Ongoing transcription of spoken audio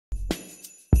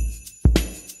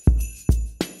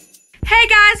Hey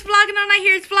guys, vlogging all night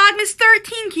here. It's Vlogmas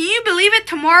 13. Can you believe it?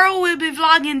 Tomorrow we'll be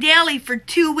vlogging daily for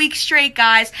 2 weeks straight,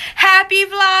 guys. Happy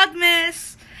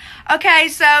Vlogmas! Okay,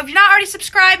 so if you're not already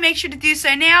subscribed, make sure to do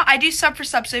so now. I do sub for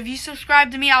sub, so if you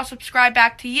subscribe to me, I'll subscribe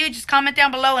back to you. Just comment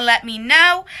down below and let me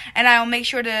know, and I will make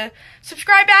sure to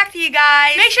subscribe back to you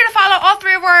guys. Make sure to follow all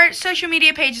 3 of our social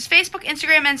media pages, Facebook,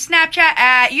 Instagram, and Snapchat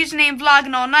at username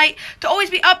Vlogging All Night to always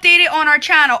be updated on our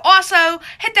channel. Also,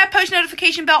 hit that post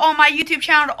notification bell on my YouTube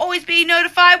channel to always be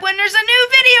notified when there's a new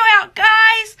video out,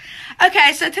 guys.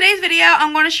 Okay, so today's video,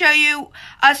 I'm going to show you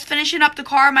us finishing up the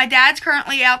car. My dad's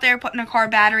currently out there putting a car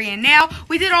battery in now.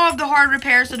 We did all of the hard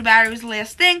repairs, so the battery was the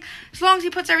last thing. As long as he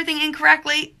puts everything in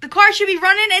correctly, the car should be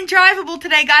running and drivable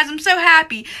today, guys. I'm so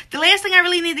happy. The last thing I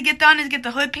really need to get done is get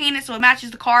the hood painted so it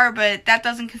matches the car, but that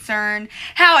doesn't concern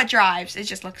how it drives. It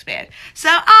just looks bad. So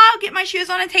I'll get my shoes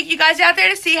on and take you guys out there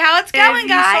to see how it's going,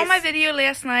 guys. If you saw my video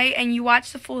last night and you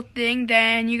watched the full thing,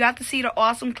 then you got to see the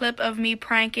awesome clip of me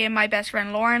pranking my best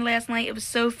friend Lauren last night. It was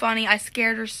so funny. I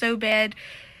scared her so bad.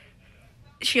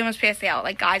 She almost passed out.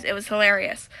 Like, guys, it was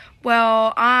hilarious.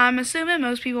 Well, I'm assuming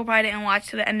most people probably didn't watch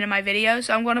to the end of my video,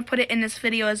 so I'm going to put it in this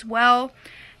video as well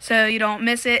so you don't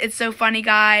miss it. It's so funny,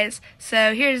 guys.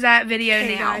 So here's that video now.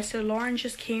 Hey guys, so Lauren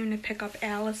just came to pick up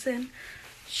Allison.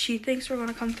 She thinks we're going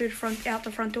to come through out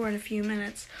the front door in a few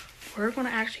minutes. We're going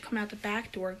to actually come out the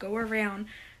back door, go around.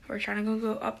 We're trying to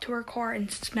go up to her car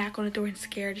and smack on the door and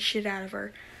scare the shit out of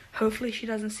her. Hopefully she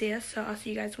doesn't see us, so I'll see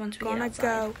you guys once we get outside.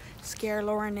 Gonna go scare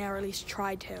Lauren now, or at least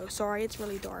try to. Sorry, it's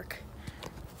really dark.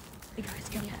 You guys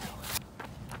can go.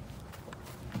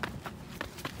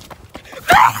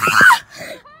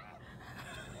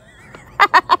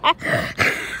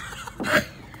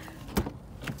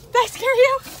 Did I scare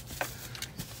you?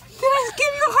 Did I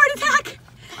give you a heart attack?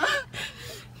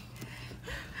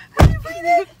 Are you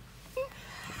breathing?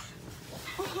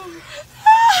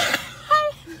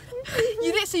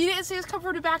 So you didn't see us come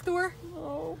through the back door?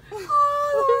 No. Oh,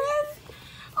 Lauren.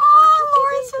 Oh,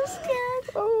 Lauren's so scared.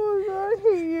 Oh my god, I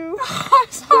hate you.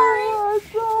 I'm sorry.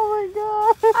 Oh my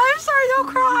god. I'm sorry, don't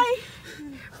cry.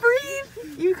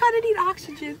 Breathe. You kind of need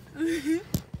oxygen.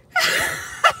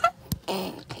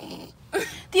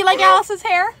 Do you like Alice's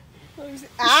hair?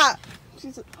 Ah.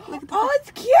 Oh,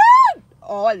 it's cute.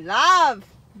 Oh, I love.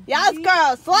 Yes,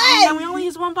 girl, slay. And we only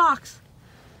use 1 box.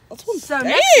 So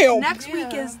next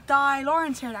week is dye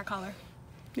Lauren's hair that color.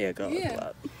 Yeah, go.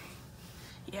 Yeah.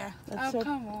 That's so...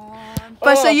 come on.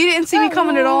 But so you didn't see me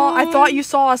coming at all? I thought you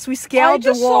saw us. We scaled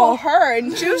the wall. I just saw her,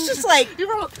 and she was just like,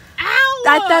 ow!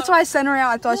 That's why I sent her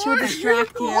out. I thought she would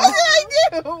distract you. What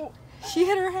did I do? She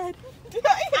hit her head.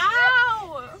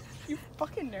 Ow! You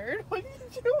fucking nerd. What are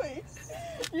you doing?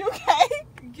 You okay?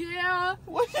 Yeah.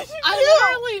 What did you do?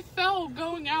 I literally fell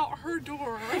going out her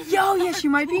door. Yo, yeah, she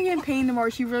might be in pain tomorrow.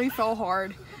 She really fell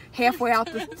hard. Halfway out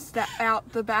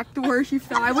the back door, she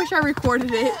fell. I wish I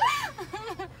recorded it.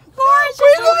 Where's the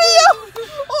video?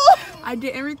 Oh. I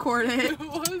didn't record it. It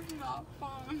was not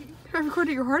fun. I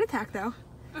recorded your heart attack, though.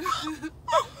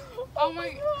 Oh my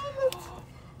god.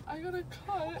 I got a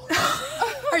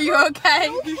cut. Are you okay?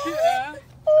 Yeah.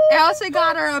 Allison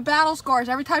got her battle scars.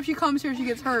 Every time she comes here, she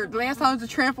gets hurt. Last time was a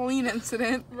trampoline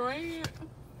incident. Right?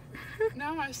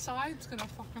 Now my side's gonna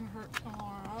fucking hurt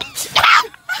tomorrow.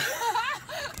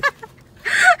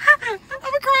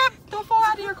 Oh, crap. Don't fall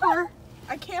out of your car.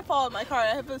 I can't fall in my car.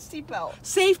 I have a seatbelt.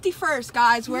 Safety first,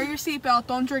 guys. Wear your seatbelt.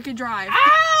 Don't drink and drive.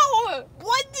 Ow!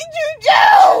 What did you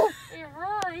do? It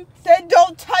hurts. Then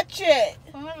don't touch it.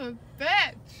 Son of a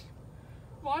bitch.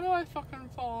 Why do I fucking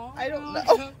fall? I don't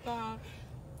know. Get that.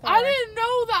 I didn't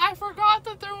know that. I forgot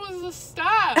that there was a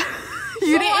step.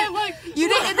 You didn't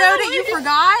know that you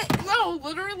forgot? No,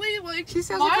 literally, like, She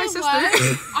sounds like my sister.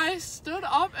 leg, I stood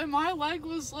up and my leg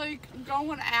was, like,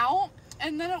 going out,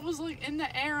 and then it was, like, in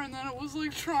the air, and then it was,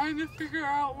 like, trying to figure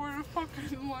out where to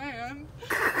fucking land.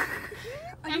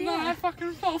 And then I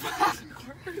fucking fell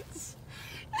backwards.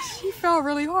 She fell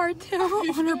really hard, too,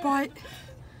 on her butt.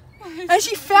 And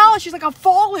she fell, and she's like, I'm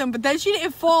falling, but then she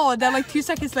didn't fall, and then like 2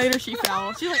 seconds later she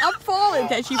fell. She's like, I'm falling,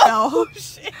 then she fell. Oh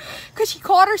shit. Because she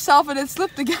caught herself and then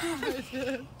slipped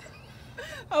again.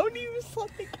 How do you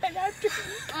slip again after?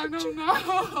 I don't know.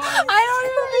 I don't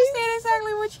even understand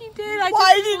exactly what she did.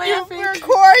 Why did you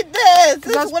record this?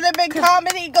 This would have been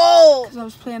comedy gold. Because I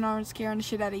was planning on scaring the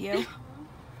shit out of you. It'd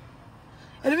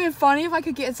have been funny if I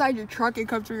could get inside your truck and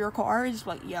come through your car and just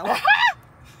like yell.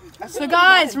 So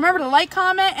guys, remember to like,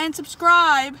 comment, and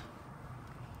subscribe.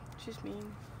 She's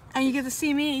mean. And you get to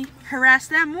see me harass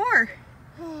them more.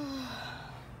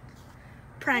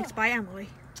 Pranks by Emily.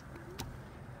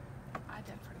 I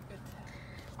did pretty good today.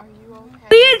 Are you okay?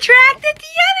 We attracted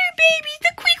the other babies,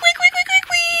 the queen.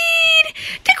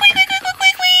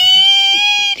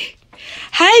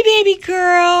 baby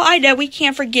girl. I know we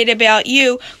can't forget about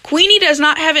you. Queenie does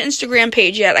not have an Instagram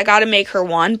page yet. I gotta make her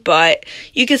one, but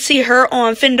you can see her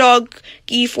on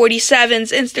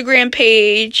FinDoggy47's Instagram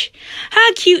page.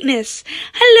 Hi, cuteness.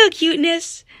 Hello,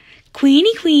 cuteness.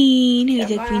 Queenie Queen.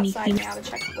 Who's a Queenie Queen? Now to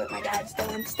check what my dad's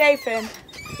doing. Stay, Finn.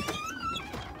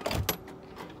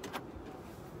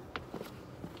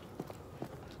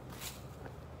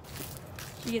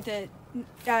 You get the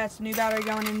that's the new battery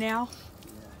going in now.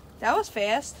 Yeah. That was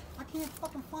fast. I can't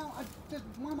fucking find.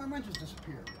 One of my wrenches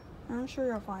disappeared. I'm sure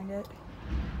you'll find it.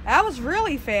 That was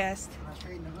really fast. I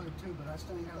straightened the hood too, but I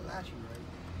still ain't got it latching right.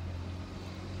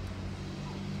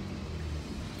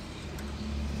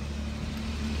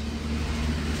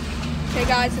 Okay,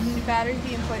 guys, so the new battery's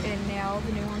being put in now.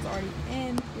 The new one's already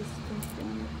in.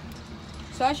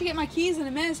 So I should get my keys in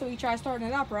a minute so we can try starting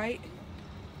it up, right?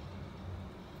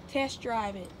 Test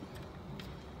drive it.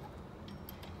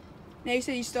 Now you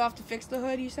said you still have to fix the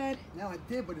hood, you said? No, I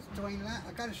did, but it's still ain't I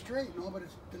got it straight and all, but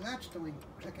the latch still ain't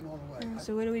clicking all the way.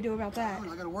 So what do we do about that?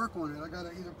 I gotta work on it. I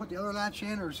gotta either put the other latch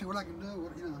in or see what I can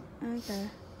do. You know. Okay.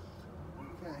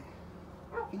 Okay.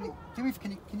 Can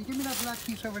you give me that black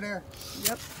piece over there?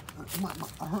 Yep.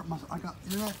 I hurt myself. I got,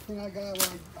 you know that thing I got where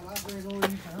I elaborate on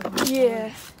it?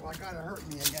 Yeah. Well, I got it hurt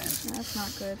me again. That's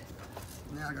not good.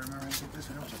 Now I gotta remember to get this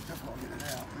one. It was difficult to get it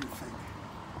out. What do you think?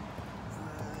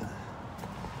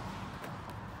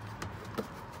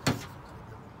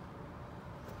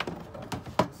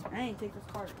 I ain't take this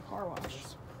car to the car wash.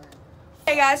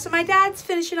 Hey guys, so my dad's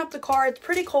finishing up the car. It's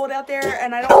pretty cold out there,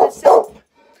 and I don't want to sit.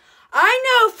 I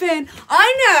know, Finn.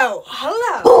 I know.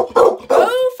 Hello.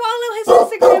 Go follow his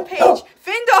Instagram page,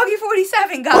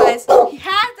 FinDoggy47, guys. He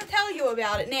had to tell you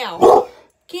about it now.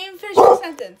 Can't even finish my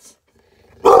sentence.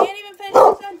 Can't even finish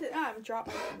my sentence. Oh, I'm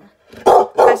dropping my camera.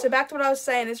 Okay, so back to what I was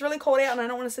saying. It's really cold out, and I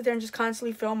don't want to sit there and just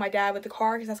constantly film my dad with the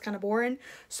car because that's kind of boring.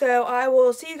 So I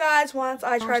will see you guys once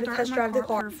I try to test drive the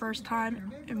car for the first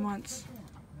time in months.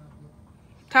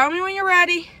 Tell me when you're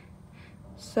ready.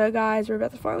 So guys, we're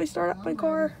about to finally start up my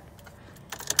car.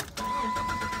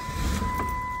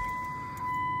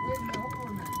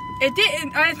 It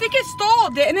didn't. I think it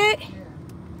stalled, didn't it? Yeah.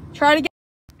 Try to get.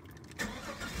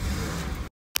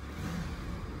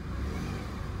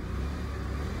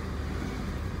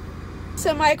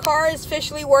 So my car is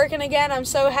officially working again. I'm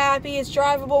so happy. It's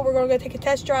drivable. We're going to go take a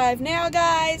test drive now,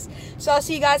 guys. So I'll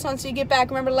see you guys once you get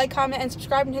back. Remember to like, comment, and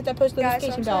subscribe, and hit that post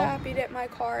notification bell. I'm so happy that my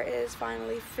car is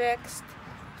finally fixed.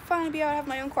 Finally be able to have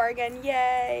my own car again.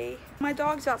 Yay. My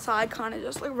dog's outside kind of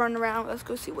just like running around. Let's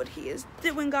go see what he is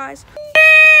doing, guys.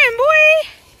 Finn, boy.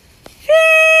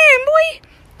 Finn, boy.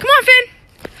 Come on, Finn.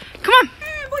 Come on.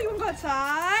 Finn, boy, you want to go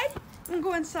outside? You want to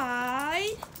go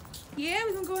inside? Yeah,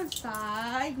 we're going to go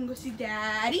inside. You can go see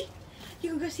Daddy.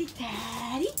 You can go see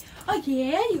Daddy. Oh,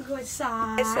 yeah, you can go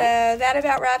inside. So that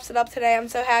about wraps it up today. I'm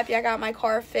so happy I got my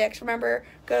car fixed. Remember,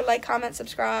 go like, comment,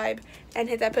 subscribe, and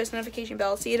hit that post notification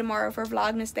bell. See you tomorrow for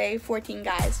Vlogmas Day 14,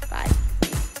 guys. Bye.